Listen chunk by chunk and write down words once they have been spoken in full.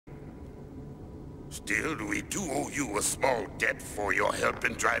Still, we do owe you a small debt for your help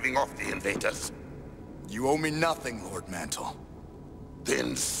in driving off the invaders. You owe me nothing, Lord Mantle.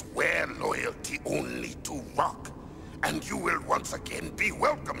 Then swear loyalty only to Rock, and you will once again be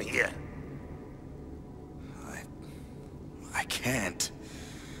welcome here. I can't.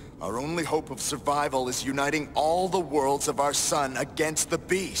 Our only hope of survival is uniting all the worlds of our sun against the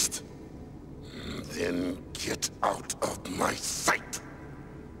beast. Then get out of my sight.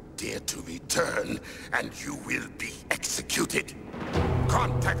 Dare to return, and you will be executed.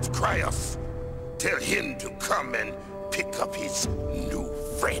 Contact Cryos. Tell him to come and pick up his new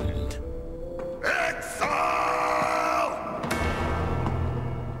friend. Exile!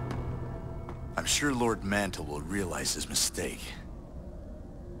 I'm sure Lord Mantle will realize his mistake.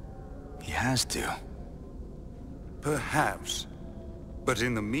 He has to. Perhaps. But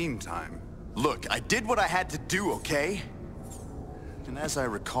in the meantime... Look, I did what I had to do, okay? And as I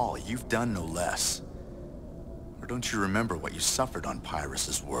recall, you've done no less. Or don't you remember what you suffered on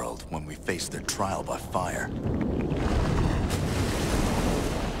Pyrrhus's world when we faced their trial by fire?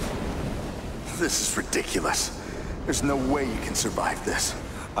 This is ridiculous. There's no way you can survive this.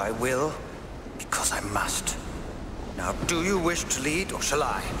 I will, because I must. Now, do you wish to lead, or shall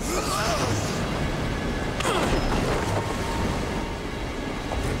I?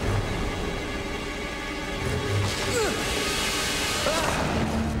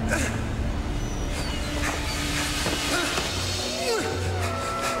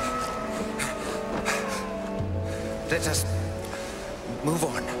 Let us move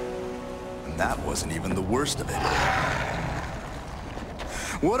on. And that wasn't even the worst of it.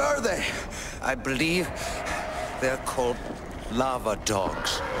 What are they? I believe they're called lava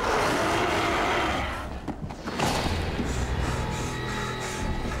dogs.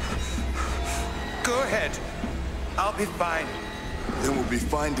 Go ahead. I'll be fine. Then we'll be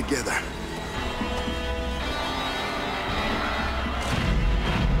fine together.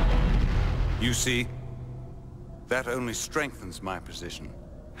 You see? That only strengthens my position.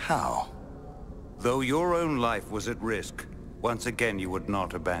 How? Though your own life was at risk, once again you would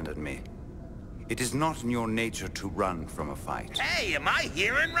not abandon me. It is not in your nature to run from a fight. Hey, am I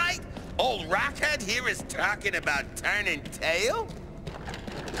hearing right? Old Rockhead here is talking about turning tail?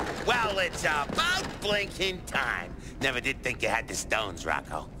 Well, it's about blinking time. Never did think you had the stones,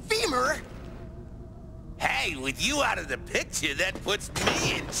 Rocco. Femur! Hey, with you out of the picture, that puts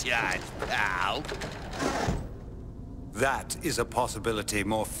me in charge, pal. That is a possibility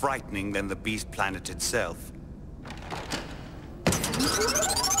more frightening than the beast planet itself.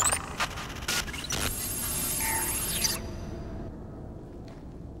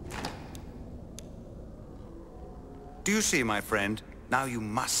 Do you see, my friend? Now you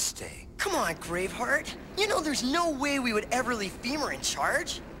must stay. Come on, Graveheart. You know there's no way we would ever leave Femur in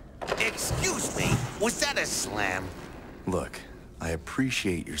charge. Excuse me, was that a slam? Look, I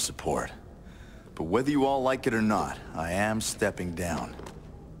appreciate your support. But whether you all like it or not, I am stepping down.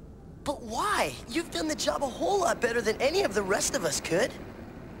 But why? You've done the job a whole lot better than any of the rest of us could.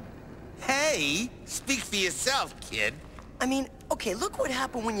 Hey, speak for yourself, kid. I mean, okay, look what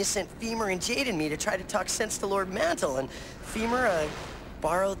happened when you sent Femur and Jade and me to try to talk sense to Lord Mantle, and Femur,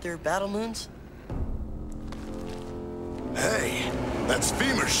 borrowed their battle moons. Hey, that's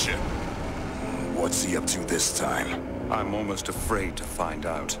Femur's ship. What's he up to this time? I'm almost afraid to find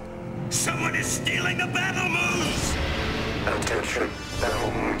out. Someone is stealing the battle moons! Attention,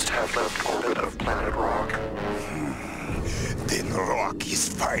 battle moons have left orbit of planet Rock. Then Rock is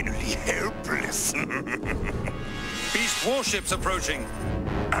finally helpless. Beast warships approaching!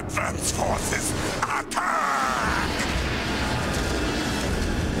 Advance forces, attack!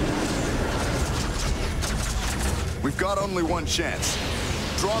 We've got only one chance.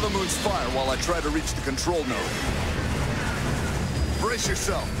 Draw the moon's fire while I try to reach the control node. Brace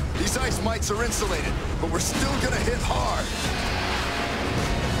yourself. These ice mites are insulated, but we're still gonna hit hard.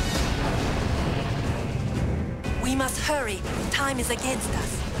 We must hurry. Time is against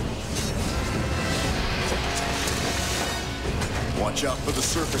us. Watch out for the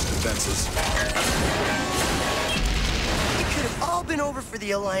surface defenses. It could have all been over for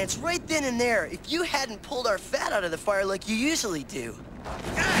the Alliance right then and there if you hadn't pulled our fat out of the fire like you usually do.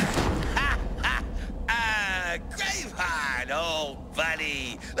 Graveheart, old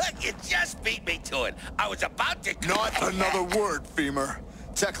buddy. Look, you just beat me to it. I was about to... Not another word, Femur.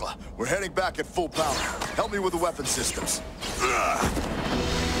 Tekla, we're heading back at full power. Help me with the weapon systems. I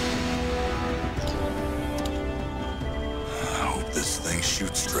hope this thing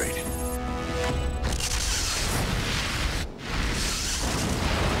shoots straight.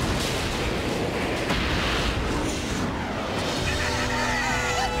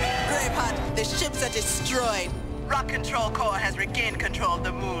 Graveheart, the ships are destroyed. Rock Control Corps has regained control of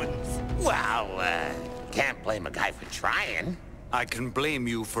the moons. Well, can't blame a guy for trying. I can blame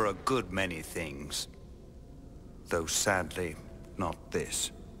you for a good many things. Though sadly, not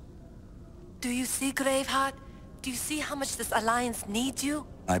this. Do you see, Graveheart? Do you see how much this Alliance needs you?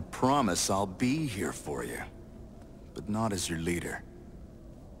 I promise I'll be here for you. But not as your leader.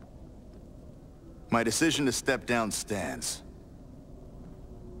 My decision to step down stands.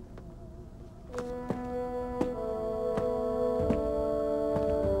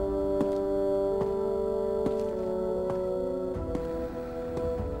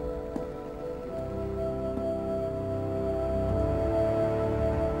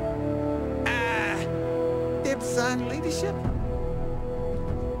 Dibs on leadership?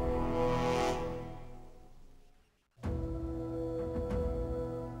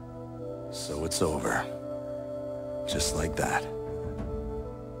 So it's over. Just like that.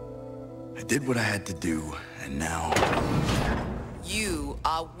 I did what I had to do, and now... You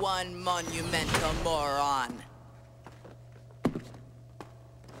are one monumental moron.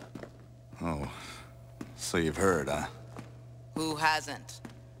 Oh, so you've heard, huh? Who hasn't?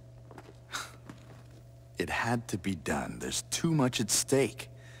 It had to be done. There's too much at stake.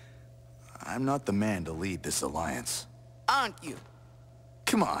 I'm not the man to lead this alliance. Aren't you?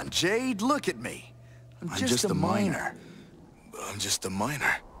 Come on, Jade, look at me. I'm just a miner. I'm just a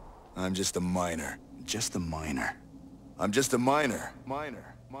miner. I'm just a miner. Just a miner. I'm just a miner.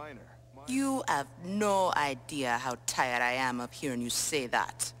 Miner. You have no idea how tired I am of hearing you say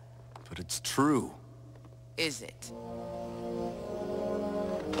that. But it's true. Is it?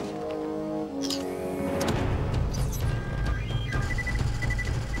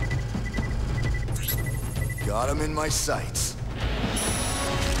 Got him in my sights.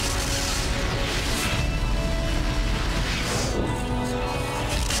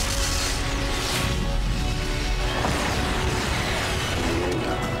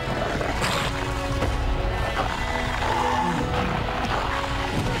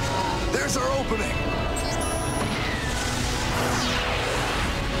 There's our opening.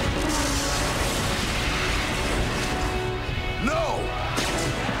 No!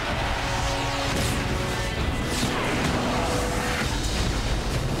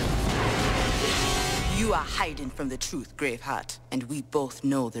 You are hiding from the truth, Graveheart, and we both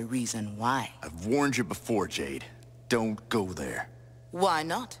know the reason why. I've warned you before, Jade. Don't go there. Why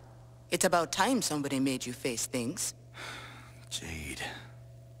not? It's about time somebody made you face things. Jade,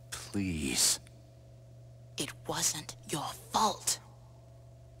 please. It wasn't your fault.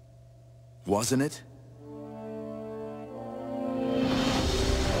 Wasn't it?